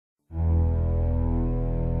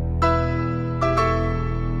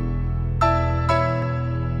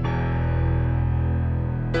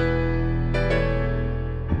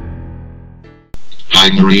Hi,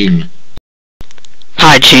 Marine.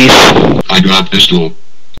 Hi, Chief. I got pistol.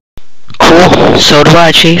 Cool. So do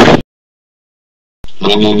I, Chief.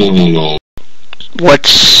 No. What's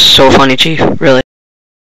so funny, Chief? Really?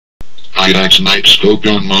 I got snipe scope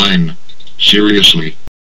on mine. Seriously.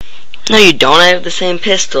 No, you don't. I have the same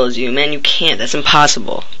pistol as you, man. You can't. That's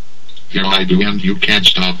impossible. Yeah, I do, and you can't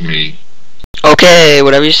stop me. Okay,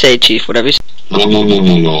 whatever you say, Chief. Whatever you say.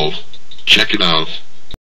 No. Check it out.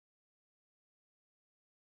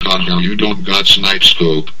 God, no, you don't got snipe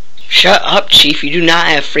scope. Shut up, Chief. You do not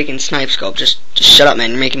have freaking snipe scope. Just shut up, man.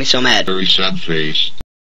 You're making me so mad. Very sad face.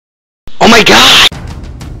 Oh my god!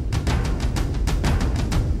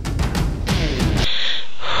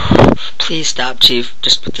 Please stop, Chief.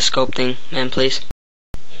 Just with the scope thing, man, please.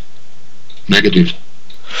 Negative.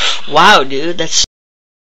 Wow, dude, that's...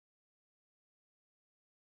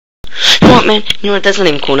 You know what, man? You know what? That's not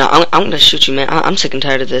even cool now. I'm gonna shoot you, man. I'm sick and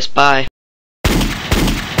tired of this. Bye.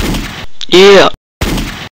 Yeah.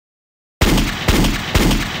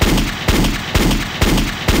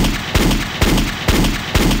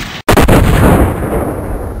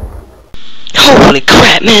 Holy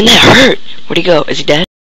crap, man, that hurt. Where'd he go? Is he dead?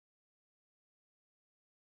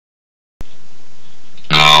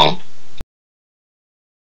 No.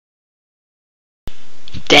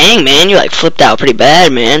 Dang, man, you like flipped out pretty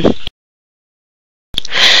bad, man.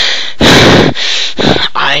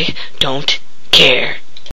 I don't care.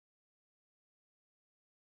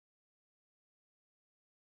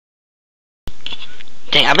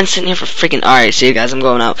 Dang, I've been sitting here for freaking... Alright, see you guys, I'm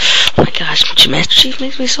going out. Oh my gosh, Master Chief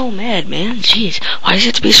makes me so mad, man. Jeez, why does he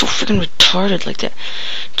have to be so freaking retarded like that?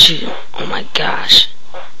 Jeez, oh my gosh.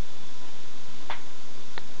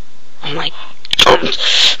 Oh my...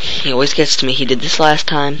 He always gets to me. He did this last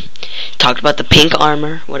time. Talked about the pink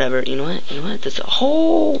armor, whatever. You know what? There's a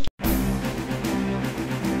whole